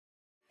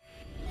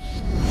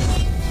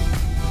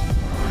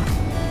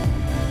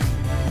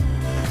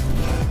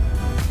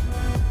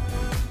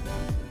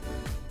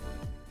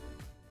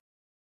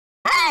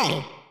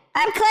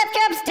I'm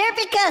Clapdrop's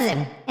derpy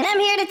cousin, and I'm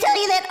here to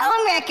tell you that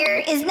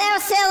Ohmwrecker is now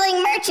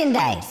selling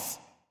merchandise.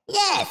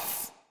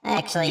 Yes.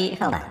 Actually,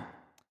 hold on.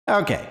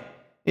 Okay.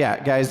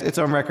 Yeah, guys, it's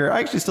Ohmwrecker. I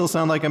actually still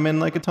sound like I'm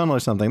in like a tunnel or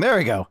something. There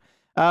we go.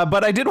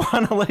 But I did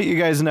want to let you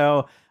guys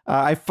know,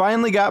 I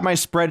finally got my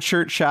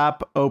Spreadshirt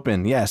shop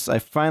open. Yes, I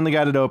finally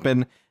got it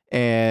open,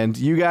 and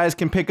you guys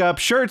can pick up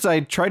shirts. I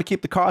try to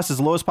keep the cost as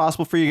low as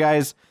possible for you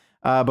guys,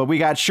 but we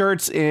got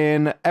shirts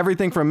in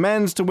everything from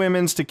men's to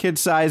women's to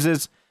kids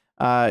sizes.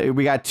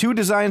 We got 2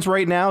 designs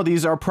right now.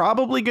 These are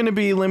probably going to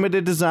be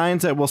limited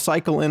designs that will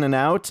cycle in and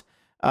out.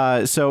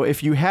 So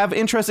if you have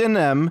interest in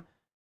them,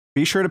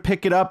 be sure to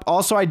pick it up.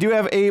 Also, I do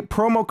have a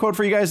promo code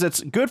for you guys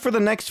that's good for the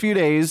next few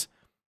days.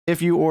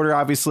 If you order,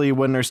 obviously,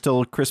 when there's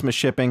still Christmas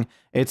shipping,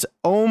 it's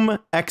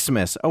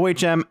Ohmxmas,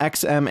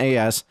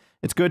 OHMXMAS.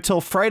 It's good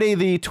till Friday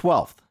the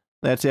 12th.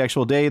 That's the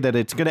actual day that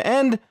it's going to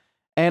end.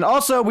 And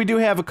also, we do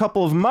have a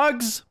couple of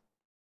mugs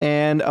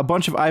and a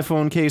bunch of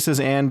iPhone cases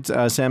and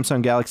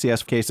Samsung Galaxy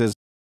S cases.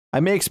 I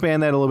may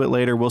expand that a little bit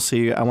later. We'll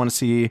see. I want to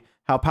see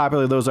how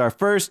popular those are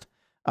first.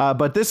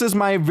 But this is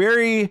my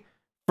very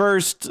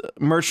first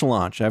merch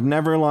launch. I've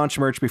never launched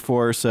merch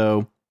before,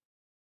 so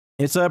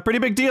it's a pretty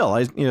big deal.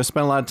 I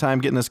spent a lot of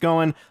time getting this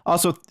going.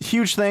 Also,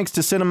 huge thanks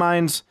to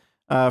Cinnamines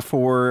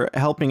for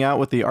helping out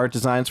with the art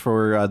designs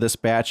for this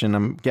batch, and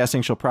I'm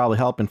guessing she'll probably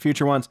help in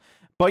future ones.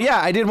 But yeah,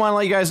 I did want to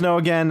let you guys know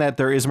again that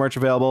there is merch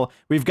available.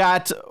 We've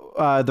got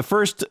the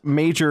first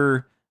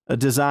major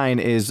design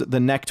is the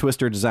neck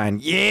twister design.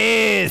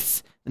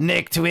 Yes!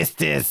 Neck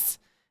twisters!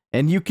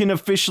 And you can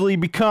officially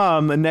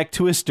become a neck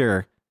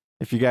twister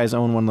if you guys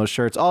own one of those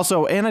shirts.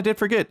 Also, and I did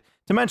forget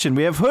to mention,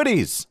 we have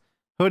hoodies.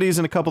 Hoodies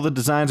and a couple of the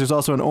designs. There's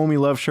also an Omi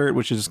Love shirt,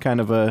 which is kind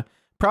of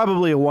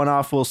probably a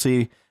one-off. We'll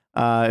see.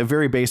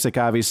 Very basic,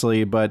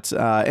 obviously. But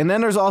and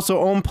then there's also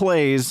Ohm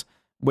Plays,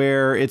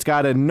 where it's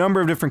got a number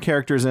of different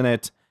characters in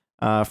it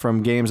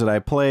from games that I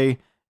play.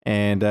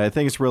 And I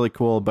think it's really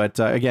cool. But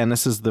again,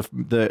 this is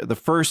the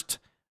first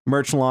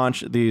merch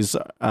launch. These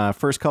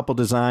first couple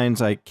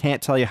designs, I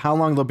can't tell you how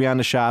long they'll be on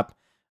the shop.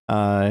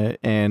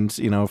 And,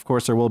 of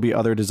course, there will be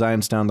other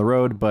designs down the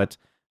road, but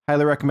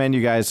highly recommend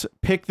you guys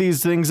pick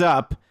these things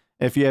up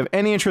if you have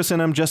any interest in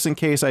them, just in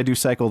case I do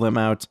cycle them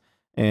out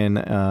in,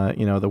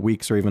 the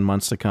weeks or even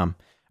months to come.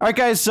 All right,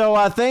 guys,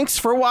 so thanks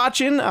for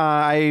watching.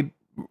 I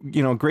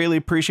greatly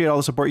appreciate all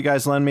the support you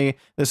guys lend me.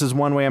 This is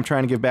one way I'm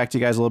trying to give back to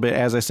you guys a little bit.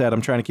 As I said,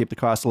 I'm trying to keep the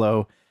cost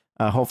low.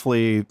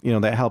 Hopefully,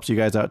 that helps you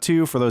guys out,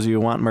 too, for those of you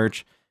who want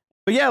merch.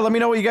 But yeah, let me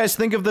know what you guys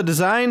think of the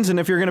designs and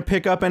if you're going to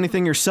pick up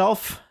anything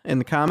yourself in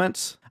the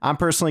comments. I'm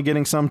personally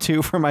getting some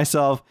too for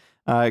myself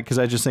because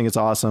I just think it's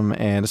awesome.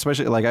 And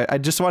especially, I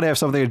just want to have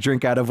something to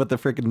drink out of with the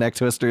freaking neck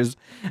twisters.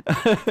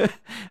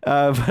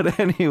 But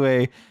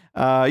anyway,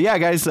 yeah,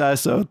 guys,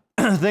 so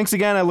thanks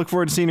again. I look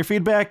forward to seeing your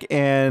feedback,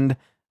 and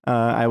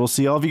I will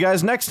see all of you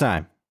guys next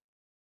time.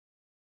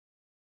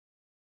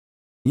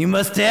 You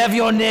must have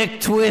your neck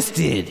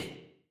twisted.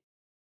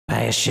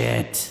 Buy a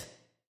shirt.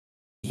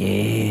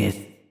 Yes.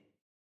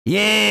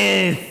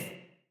 Yes!